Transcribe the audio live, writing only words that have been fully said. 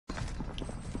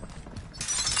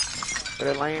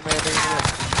That lame man thing.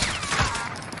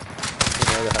 In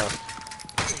the other house.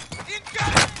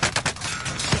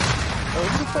 Oh,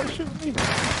 what the fuck shooting me?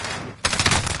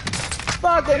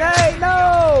 Fucking hey,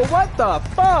 no! What the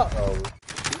fuck?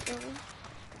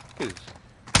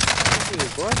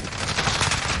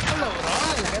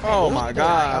 Oh my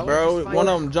god, bro. One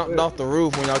of them jumped off the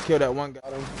roof when y'all killed that one guy.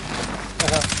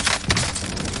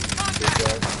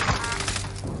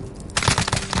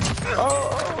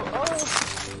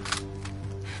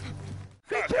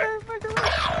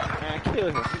 Man, kill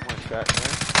him. He one shot,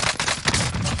 man.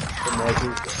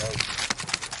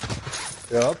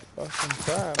 Yup. Fucking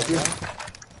time, man.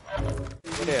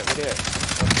 Where that?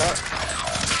 What's up?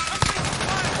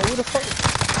 Hey, who the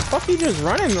fuck he just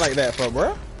running like that for,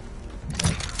 bro?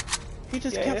 He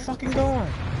just kept fucking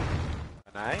going.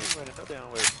 I ain't running no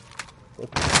damn way.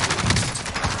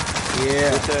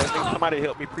 Yeah. Somebody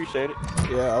help me, appreciate it.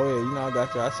 Yeah, oh yeah, you know I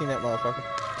got you. I seen that motherfucker.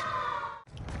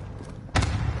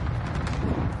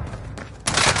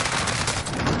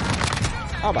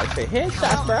 I'm about to say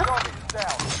headshots, bro.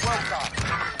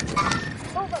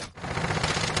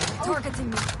 Targeting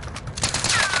me.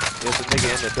 There's a nigga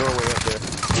in the doorway up there.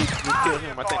 You kill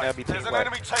him, I think that'd be team. There's an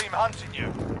enemy team hunting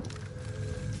you.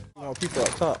 You know, people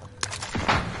up top.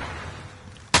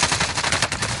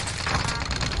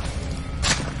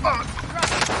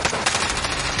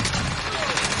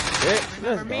 Yeah,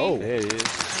 let's go. There it is.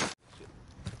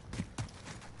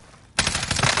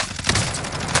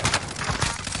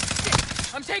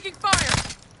 I'm taking fire.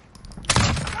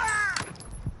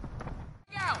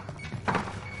 Out.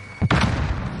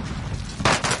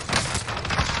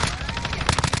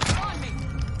 On me.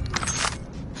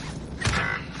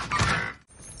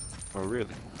 Oh,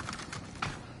 really?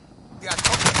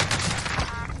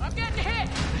 I'm getting hit.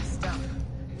 Stop.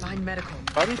 Find medical.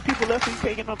 Are these people left who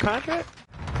taking no contract?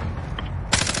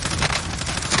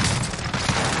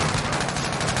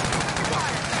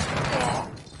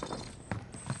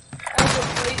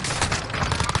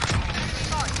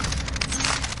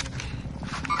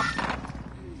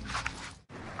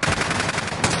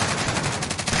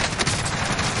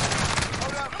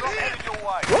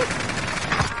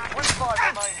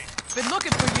 Been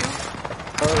looking for you.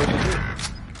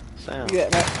 Sam. Yeah,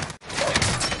 man.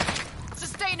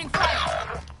 Sustaining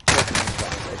fire.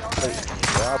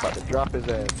 Bro, I'm about to drop his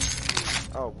ass.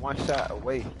 Oh, one shot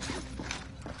away.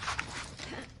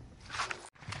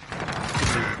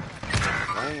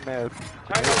 Lame ass.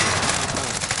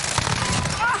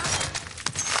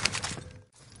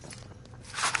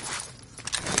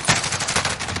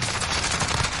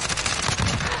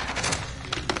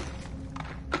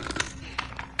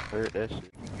 Heard that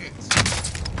shit.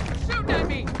 Shooting at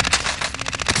me.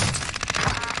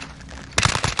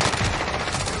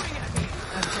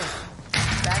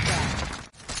 Back out.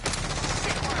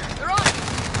 They're on me.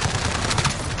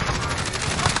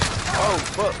 Oh,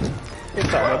 fuck.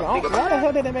 Why the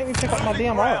hell did they make me pick up my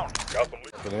damn round?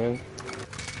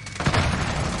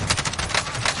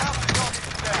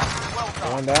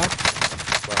 One down.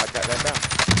 Well, I got that down.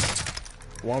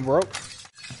 One broke.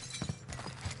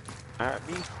 Alright,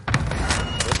 me.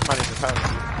 There's somebody in this house.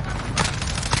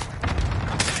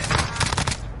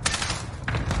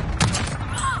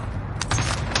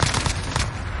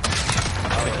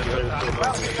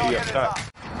 Yeah, shot.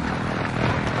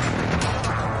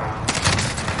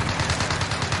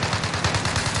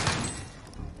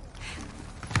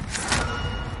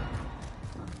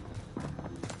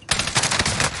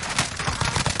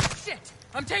 Shit.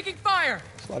 I'm taking fire.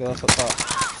 Somebody else up top.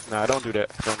 Nah, don't do that.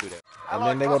 Don't do that. And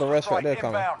then they go to rest right there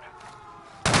coming.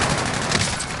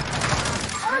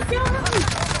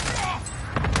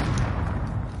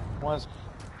 One's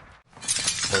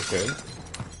okay.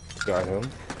 Got him.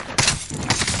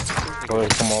 Go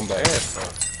ahead, come on back.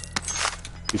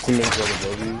 You see me go to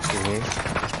W?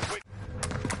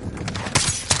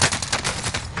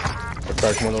 I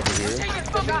cracked one over here.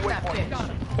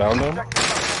 Found him.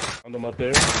 Found him up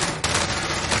there.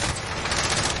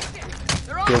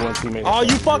 Kill one teammate. Oh,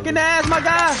 you fucking ass, my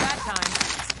guy!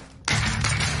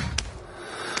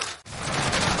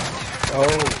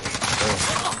 Oh.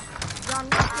 John,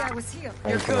 lucky I was here.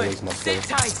 You're good. Sit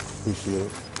tight. Appreciate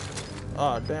it.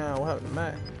 Oh, damn, what happened to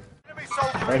Matt?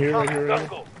 Right here, right here, right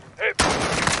here. You're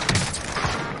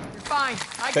fine.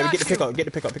 I Baby, got get the you. pickup, get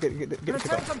the pickup, get the Return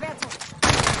pickup. from battle.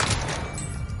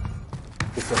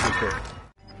 Good stuff, good stuff.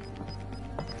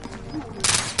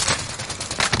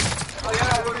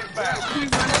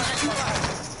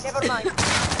 Never mind.